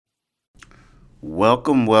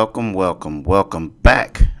Welcome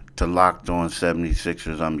back to Locked On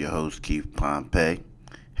 76ers. I'm your host, Keith Pompey.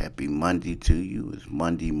 Happy Monday to you. It's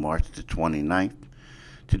Monday, March the 29th.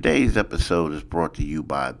 Today's episode is brought to you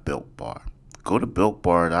by Built Bar. Go to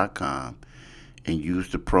BuiltBar.com and use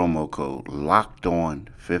the promo code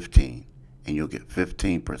LOCKEDON15 and you'll get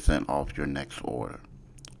 15% off your next order.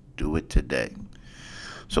 Do it today.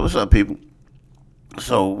 So what's up, people?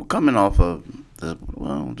 So coming off of the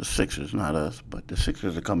Sixers, not us, but the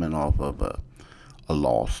Sixers are coming off of a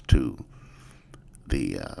loss to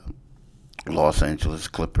the Los Angeles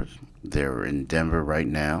Clippers. They're in Denver right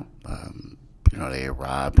now. They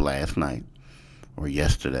arrived last night or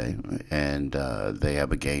yesterday, and they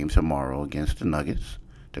have a game tomorrow against the Nuggets.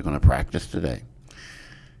 They're going to practice today,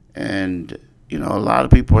 and a lot of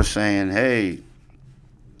people are saying, "Hey,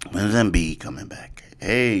 when's Embiid coming back?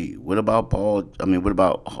 Hey, what about Paul? What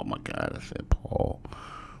about, oh my God, I said Paul.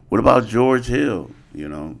 What about George Hill?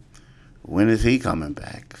 When is he coming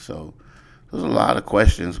back?" So there's a lot of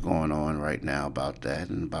questions going on right now about that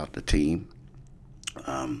and about the team,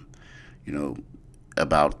 um, you know,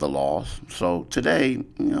 about the loss. So today,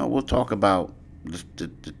 we'll talk about the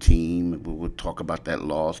team. We'll talk about that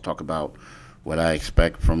loss, talk about what I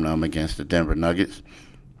expect from them against the Denver Nuggets.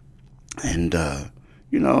 And,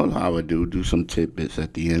 how I do some tidbits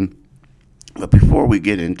at the end. But before we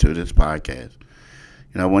get into this podcast,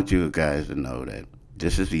 I want you guys to know that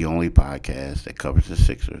this is the only podcast that covers the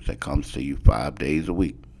Sixers that comes to you 5 days a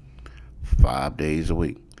week. 5 days a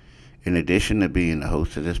week. In addition to being the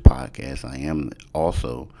host of this podcast, I am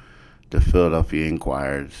also the Philadelphia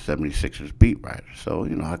Inquirer's 76ers beat writer. So,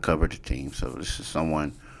 I cover the team. So this is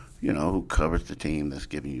someone, who covers the team that's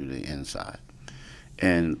giving you the inside.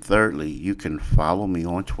 And thirdly, you can follow me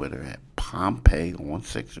on Twitter at Pompey on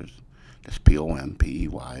Sixers. That's Pompey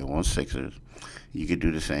on Sixers. You can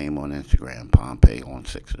do the same on Instagram, Pompey on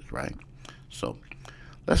Sixers, right? So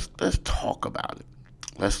let's talk about it.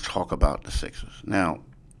 Let's talk about the Sixers. Now,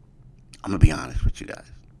 I'm gonna be honest with you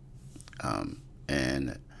guys.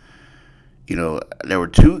 And there were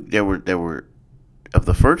two. There were of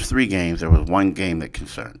the first three games. There was one game that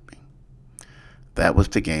concerned me. That was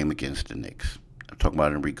the game against the Knicks. I'm talking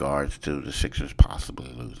about in regards to the Sixers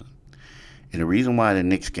possibly losing. And the reason why the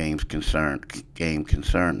Knicks game concerned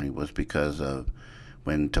me was because of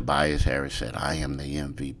when Tobias Harris said, "I am the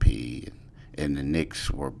MVP," and the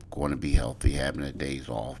Knicks were going to be healthy, having their days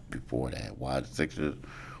off before that, while the Sixers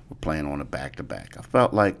were playing on a back-to-back. I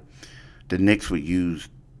felt like the Knicks would use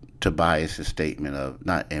Tobias' statement of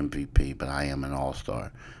not MVP, but "I am an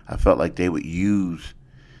all-star." I felt like they would use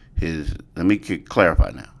his. Let me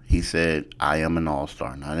clarify now. He said, "I am an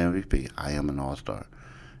all-star, not MVP. I am an all-star."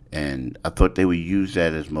 And I thought they would use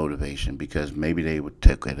that as motivation because maybe they would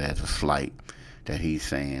take it as a slight that he's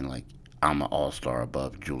saying, like, "I'm an all-star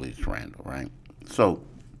above Julius Randle," right? So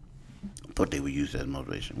I thought they would use that as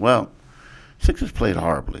motivation. Well, Sixers played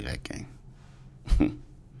horribly that game.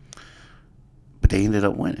 But they ended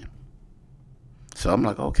up winning. So I'm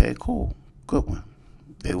like, okay, cool. Good one.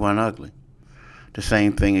 They weren't ugly. The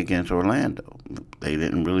same thing against Orlando. They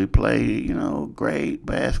didn't really play, great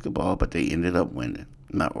basketball, but they ended up winning.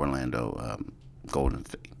 Not Orlando, Golden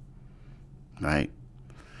State, right?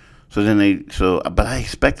 But I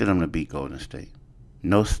expected them to beat Golden State.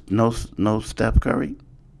 No Steph Curry.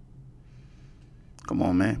 Come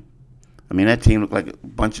on, man. That team looked like a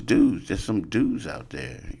bunch of dudes, just some dudes out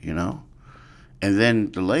there. And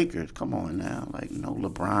then the Lakers, come on now, like no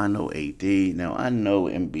LeBron, no AD. Now I know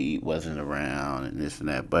Embiid wasn't around and this and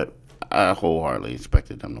that, but I wholeheartedly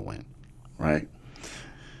expected them to win, right?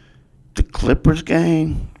 The Clippers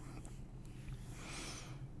game,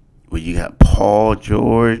 where you got Paul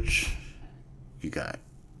George, you got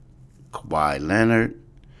Kawhi Leonard.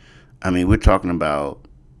 We're talking about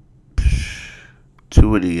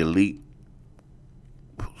two of the elite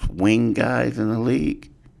wing guys in the league.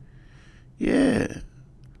 Yeah.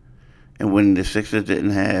 And when the Sixers didn't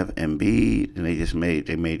have Embiid, and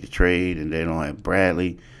they made the trade, and they don't have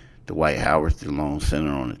Bradley, Dwight Howard's the lone center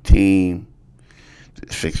on the team.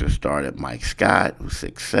 The Sixers started Mike Scott, who's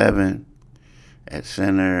 6'7", at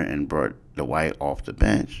center, and brought Dwight off the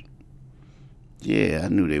bench. Yeah, I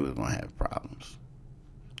knew they were going to have problems.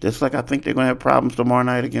 Just like I think they're going to have problems tomorrow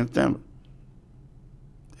night against Denver.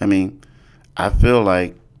 I felt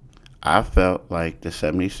like the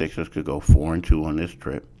 76ers could go 4-2 on this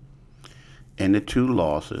trip. And the two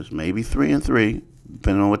losses, maybe 3-3,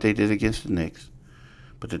 depending on what they did against the Knicks.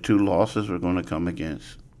 But the two losses were going to come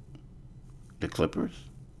against the Clippers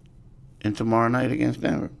and tomorrow night against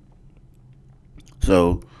Denver.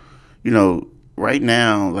 So, right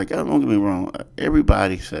now, like, don't get me wrong,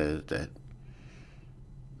 everybody says that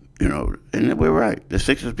And we're right. The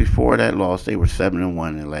Sixers before that loss, they were 7-1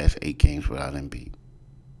 in the last 8 games without Embiid.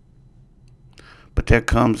 But there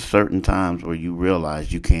comes certain times where you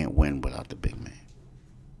realize you can't win without the big man.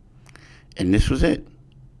 And this was it.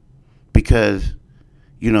 Because,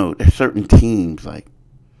 there's certain teams, like,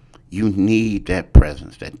 you need that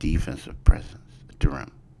presence, that defensive presence at the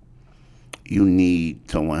rim. You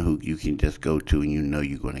need someone who you can just go to and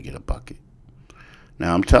you're going to get a bucket.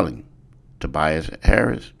 Now, I'm telling you, Tobias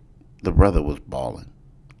Harris, the brother was balling.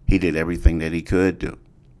 He did everything that he could do.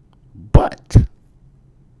 But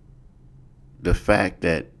the fact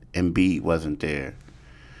that Embiid wasn't there,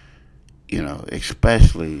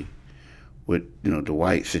 especially with, the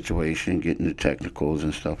White situation, getting the technicals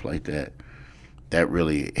and stuff like that, that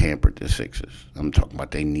really hampered the Sixers. I'm talking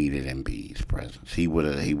about they needed Embiid's presence. He would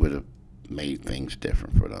have made things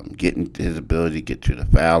different for them. Getting his ability to get to the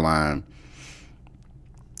foul line,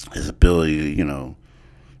 his ability to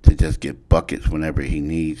just get buckets whenever he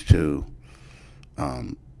needs to.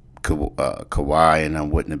 Kawhi and them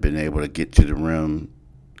wouldn't have been able to get to the rim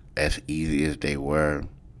as easy as they were.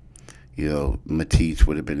 Matisse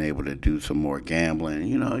would have been able to do some more gambling.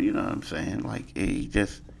 You know what I'm saying? Like he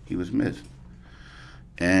was missed,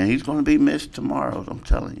 and he's going to be missed tomorrow. I'm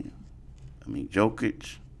telling you. I mean,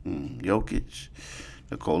 Jokic,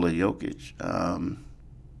 Nikola Jokic.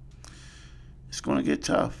 It's going to get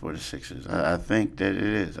tough for the Sixers. I think that it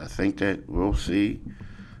is. I think that we'll see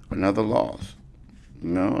another loss.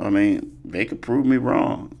 They could prove me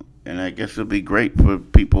wrong. And I guess it'll be great for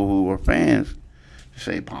people who are fans to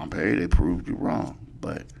say, Pompey, they proved you wrong.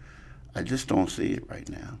 But I just don't see it right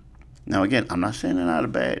now. Now, again, I'm not saying they're not a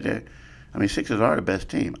bad. Sixers are the best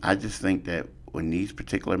team. I just think that in these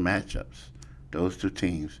particular matchups, those two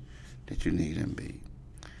teams, that you need Embiid.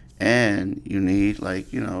 And you need,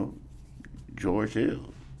 George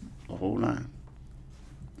Hill, the whole nine.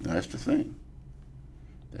 That's the thing.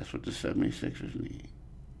 That's what the 76ers need.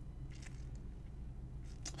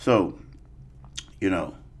 So,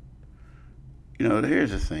 here's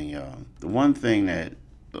the thing, y'all. The one thing that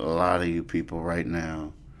a lot of you people right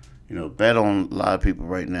now, bet on a lot of people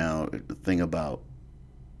right now, the thing about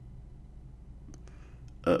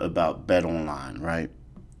Bet Online, right?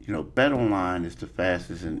 Bet Online is the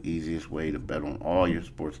fastest and easiest way to bet on all your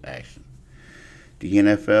sports action. The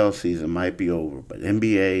NFL season might be over, but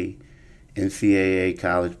NBA, NCAA,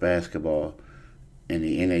 college basketball, and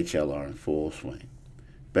the NHL are in full swing.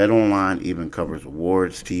 BetOnline even covers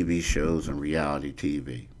awards, TV shows, and reality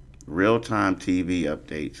TV. Real-time TV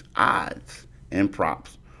updates, odds, and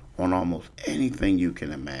props on almost anything you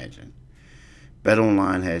can imagine.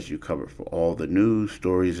 BetOnline has you covered for all the news,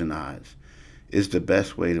 stories, and odds. It's the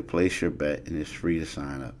best way to place your bet, and it's free to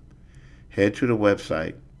sign up. Head to the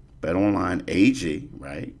website, BetOnline AG,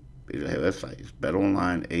 right? The website is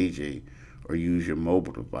BetOnline AG, or use your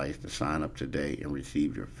mobile device to sign up today and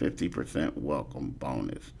receive your 50% welcome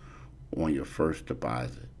bonus on your first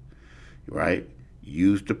deposit, right?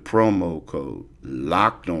 Use the promo code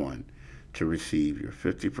LOCKEDON to receive your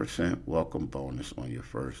 50% welcome bonus on your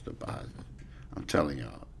first deposit. I'm telling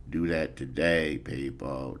y'all, do that today,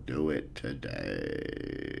 people. Do it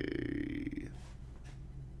today.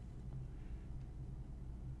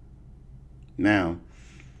 Now,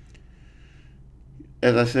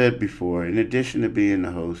 as I said before, in addition to being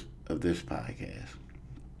the host of this podcast,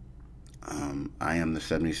 I am the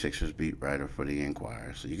 76ers beat writer for the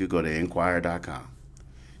Enquirer. So you could go to Enquirer.com.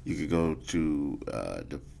 You could go to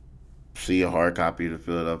see a hard copy of the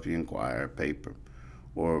Philadelphia Inquirer paper,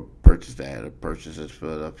 or purchase that, or purchase this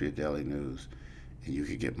Philadelphia Daily News, and you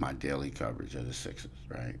could get my daily coverage of the Sixers,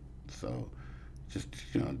 right? So just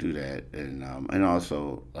do that, and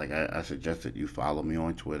also, like I suggested, you follow me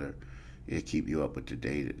on Twitter. It'll keep you up with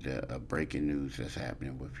the breaking news that's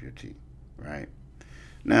happening with your team, right?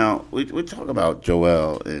 Now we talk about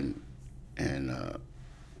Joel and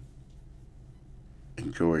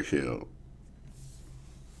George Hill.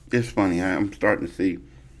 It's funny. I'm starting to see,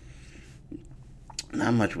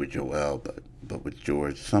 not much with Joel, but with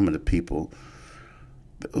George, some of the people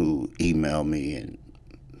who email me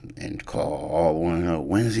and call all want to know,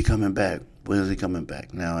 when is he coming back? When is he coming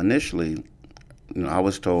back? Now, initially, I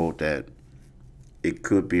was told that it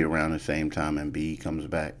could be around the same time Embiid comes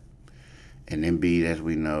back. And Embiid, as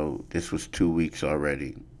we know, this was 2 weeks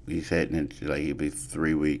already. He's heading into, he'll be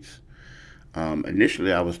 3 weeks.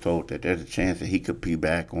 Initially, I was told that there's a chance that he could be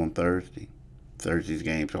back on Thursday. Thursday's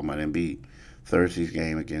game, talking about Embiid. Thursday's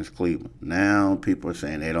game against Cleveland. Now, people are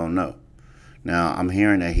saying they don't know. Now, I'm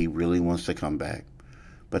hearing that he really wants to come back.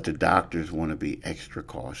 But the doctors want to be extra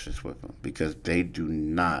cautious with him because they do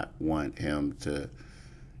not want him to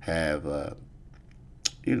have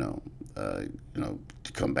you know,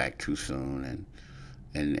 to come back too soon,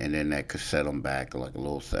 and then that could set them back like a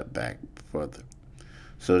little setback further.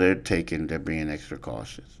 So they're being extra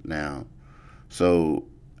cautious now. So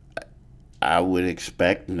I would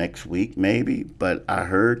expect next week maybe, but I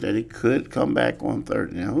heard that he could come back on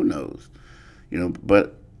Thursday. Now who knows?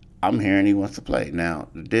 But I'm hearing he wants to play. Now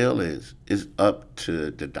the deal is it's up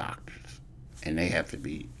to the doctors, and they have to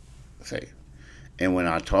be safe. And when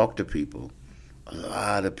I talk to people, a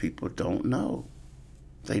lot of people don't know.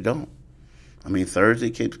 They don't. I mean,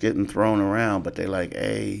 Thursday keeps getting thrown around, but they're like,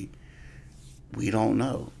 hey, we don't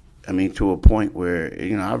know. I mean, to a point where,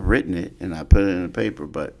 I've written it and I put it in the paper,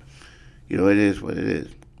 but, it is what it is.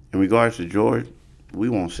 In regards to George, we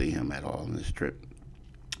won't see him at all on this trip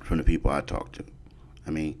from the people I talk to.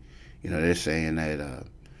 I mean, they're saying that,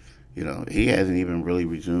 he hasn't even really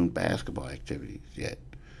resumed basketball activities yet.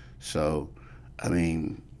 So, I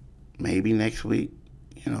mean, maybe next week,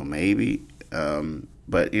 maybe.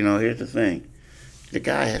 But, here's the thing. The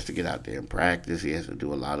guy has to get out there and practice. He has to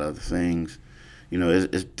do a lot of other things.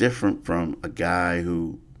 It's different from a guy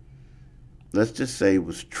who, let's just say,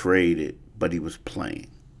 was traded, but he was playing.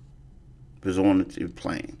 He was on the team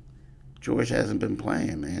playing. George hasn't been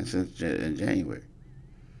playing, man, since January.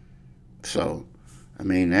 So, I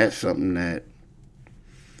mean, that's something that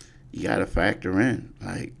you got to factor in.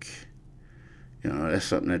 Like, that's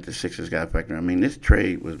something that the Sixers got to factor in. I mean, this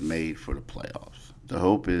trade was made for the playoffs. The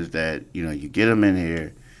hope is that, you get him in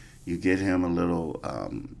here, you get him a little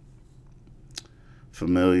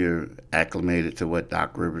familiar, acclimated to what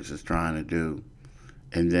Doc Rivers is trying to do,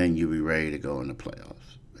 and then you be ready to go in the playoffs.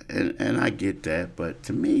 And I get that, but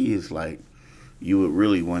to me, it's like you would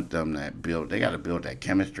really want them to build. They got to build that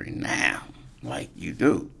chemistry now, like you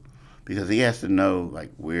do, because he has to know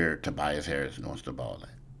like where Tobias Harris wants the ball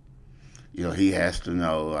at. He has to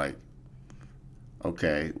know like,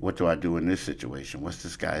 okay, what do I do in this situation? What's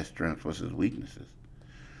this guy's strengths? What's his weaknesses?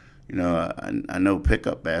 I know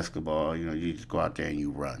pickup basketball. You just go out there and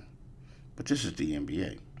you run, but this is the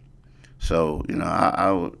NBA. So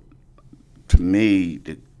I would, to me,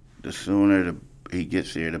 the sooner he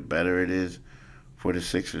gets here, the better it is for the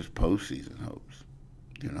Sixers' postseason hopes.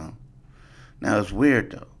 Now it's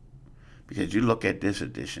weird though, because you look at this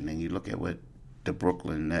edition and you look at what the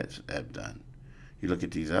Brooklyn Nets have done. You look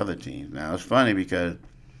at these other teams. Now it's funny because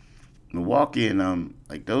Milwaukee and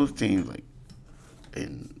like those teams like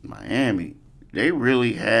in Miami, they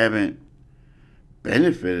really haven't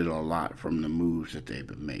benefited a lot from the moves that they've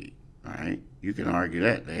been made. All right, you can argue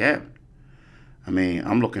that they haven't. I mean,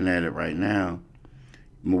 I'm looking at it right now.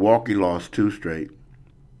 Milwaukee lost 2 straight.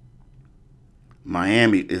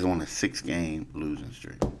 Miami is on a 6-game losing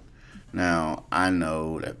streak. Now, I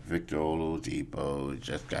know that Victor Oladipo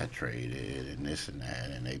just got traded and this and that,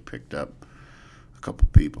 and they picked up a couple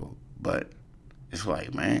people. But it's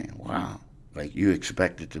like, man, wow. Like, you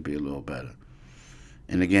expect it to be a little better.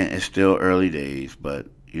 And again, it's still early days, but,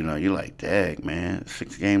 you're like, dang, man,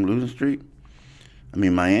 6-game losing streak? I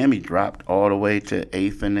mean, Miami dropped all the way to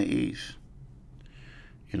 8th in the East.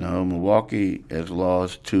 Milwaukee has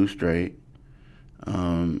lost 2 straight.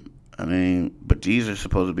 I mean, but these are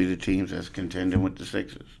supposed to be the teams that's contending with the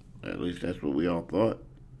Sixers. At least that's what we all thought.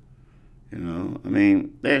 I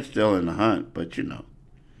mean, they're still in the hunt, but it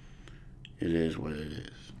is what it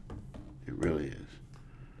is. It really is.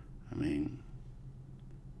 I mean,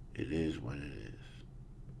 it is what it is.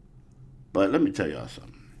 But let me tell y'all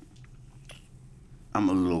something. I'm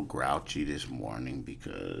a little grouchy this morning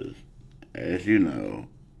because, as you know,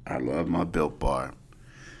 I love my Built Bar,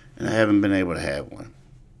 and I haven't been able to have one.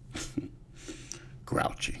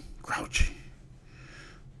 Grouchy.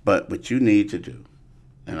 But what you need to do,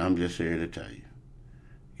 and I'm just here to tell you,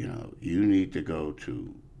 you need to go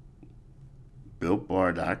to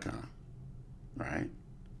BuiltBar.com, right?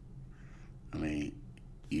 I mean,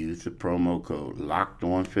 use the promo code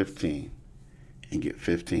LOCKEDON15 and get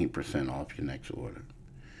 15% off your next order.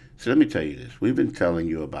 So let me tell you this. We've been telling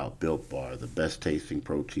you about Built Bar, the best tasting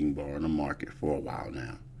protein bar on the market for a while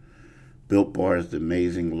now. Built Bar is the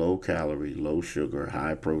amazing low-calorie, low-sugar,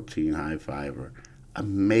 high-protein, high-fiber,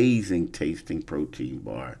 amazing tasting protein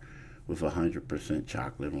bar with 100%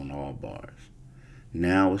 chocolate on all bars.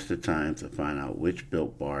 Now is the time to find out which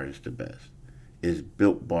Built Bar is the best. It's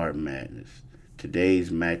Built Bar Madness. Today's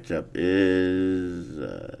matchup is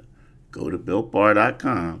go to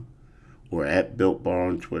BuiltBar.com or at Built Bar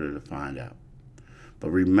on Twitter to find out.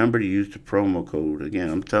 But remember to use the promo code. Again,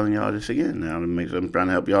 I'm telling y'all this again now. I'm trying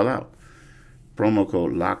to help y'all out. Promo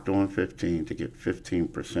code LOCKEDON15 to get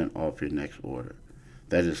 15% off your next order.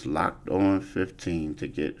 That is LOCKEDON15 to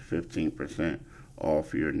get 15%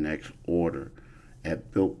 off your next order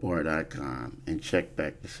at BuiltBar.com and check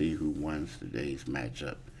back to see who wins today's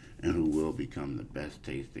matchup and who will become the best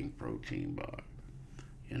tasting protein bar.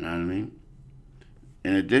 You know what I mean?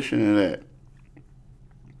 In addition to that,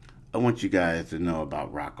 I want you guys to know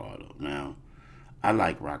about Rock Auto. Now, I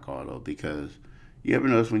like Rock Auto because you ever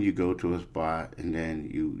notice when you go to a spot and then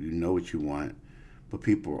you know what you want, but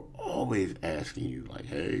people are always asking you, like,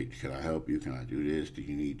 hey, can I help you? Can I do this? Do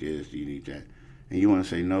you need this? Do you need that? And you want to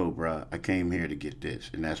say, no, bruh, I came here to get this,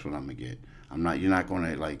 and that's what I'm going to get. You're not going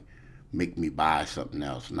to, like, make me buy something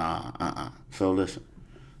else. Nah, So listen,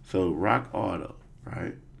 so Rock Auto,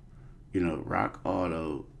 right?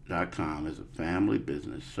 RockAuto.com is a family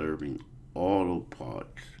business serving auto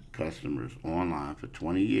parts customers online for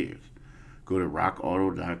 20 years. Go to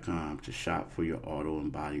rockauto.com to shop for your auto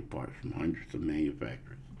and body parts from hundreds of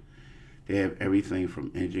manufacturers. They have everything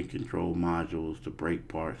from engine control modules to brake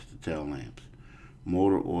parts to tail lamps,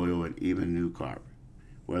 motor oil, and even new carpet.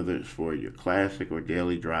 Whether it's for your classic or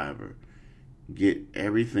daily driver, get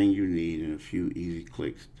everything you need in a few easy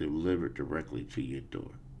clicks delivered directly to your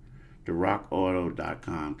door. The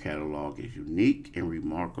RockAuto.com catalog is unique and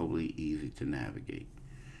remarkably easy to navigate.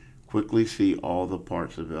 Quickly see all the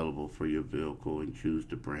parts available for your vehicle and choose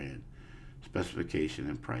the brand, specification,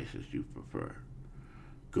 and prices you prefer.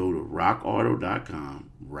 Go to rockauto.com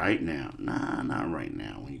right now. Nah, not right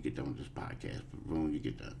now when you get done with this podcast, but when you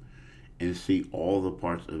get done. And see all the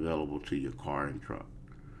parts available to your car and truck.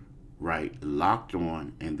 Right, locked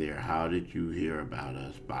on in their How Did You Hear About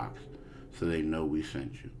Us box so they know we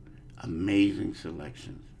sent you. Amazing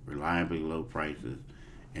selections, reliably low prices,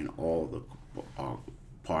 and all the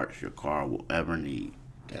parts your car will ever need.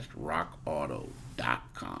 That's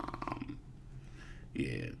rockauto.com.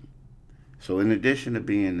 Yeah. So in addition to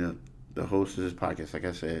being the host of this podcast, like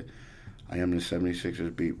I said, I am the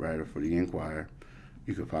 76ers beat writer for the Inquirer.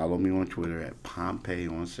 You can follow me on Twitter at Pompey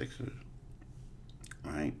on Sixers.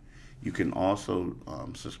 All right. You can also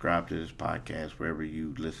subscribe to this podcast wherever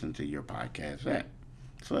you listen to your podcast at.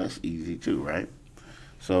 So that's easy too, right?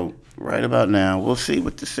 So right about now, we'll see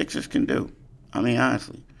what the Sixers can do. I mean,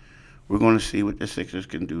 honestly, we're going to see what the Sixers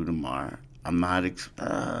can do tomorrow. I'm not, if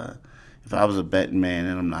I was a betting man,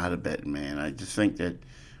 and I'm not a betting man, I just think that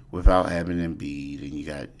without having Embiid and you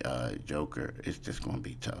got Joker, it's just going to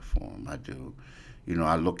be tough for him. I do.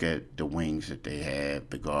 I look at the wings that they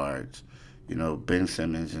have, the guards. Ben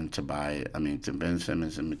Simmons and Ben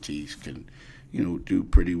Simmons and Matisse can, do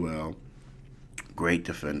pretty well. Great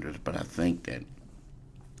defenders, but I think that in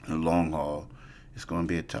the long haul, it's going to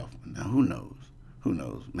be a tough one. Now, who knows? Who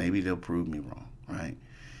knows? Maybe they'll prove me wrong, right?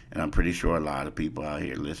 And I'm pretty sure a lot of people out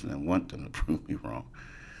here listening want them to prove me wrong.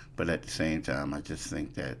 But at the same time, I just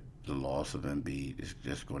think that the loss of Embiid is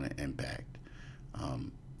just going to impact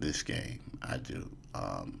this game. I do.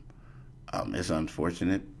 It's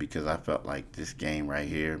unfortunate because I felt like this game right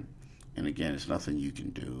here, and again, it's nothing you can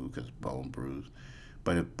do because bone bruise.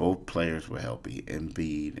 But if both players were healthy,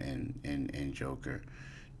 Embiid and Joker,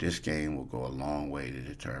 this game will go a long way to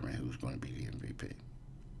determine who's going to be the MVP.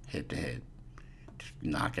 Head to head. Just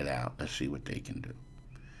knock it out. Let's see what they can do.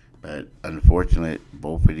 But unfortunately,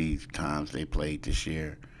 both of these times they played this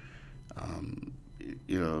year, Embiid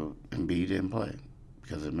didn't play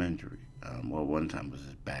because of injury. One time was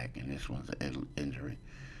his back, and this one's an injury.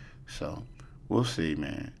 So we'll see,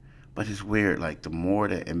 man. But it's weird. Like the more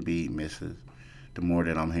that Embiid misses, the more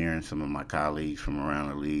that I'm hearing some of my colleagues from around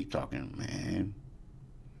the league talking, man,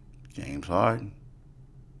 James Harden.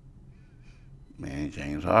 Man,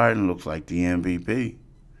 James Harden looks like the MVP.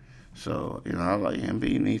 So, I like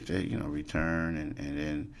Embiid needs to, return and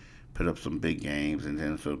then put up some big games. And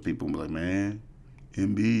then so people will be like, man,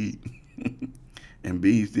 Embiid.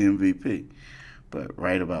 Embiid's the MVP. But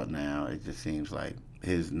right about now, it just seems like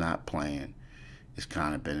his not playing is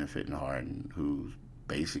kind of benefiting Harden, who's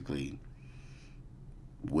basically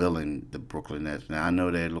willing the Brooklyn Nets. Now, I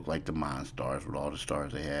know they look like the Monstars with all the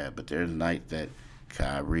stars they have, but there's nights that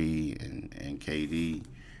Kyrie and KD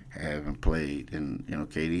haven't played. And,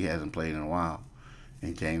 KD hasn't played in a while.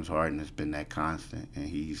 And James Harden has been that constant, and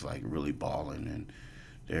he's, like, really balling. And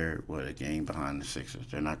they're, a game behind the Sixers.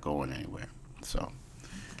 They're not going anywhere. So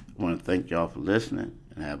I want to thank y'all for listening,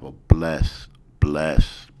 and have a blessed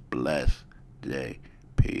day.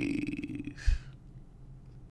 Peace.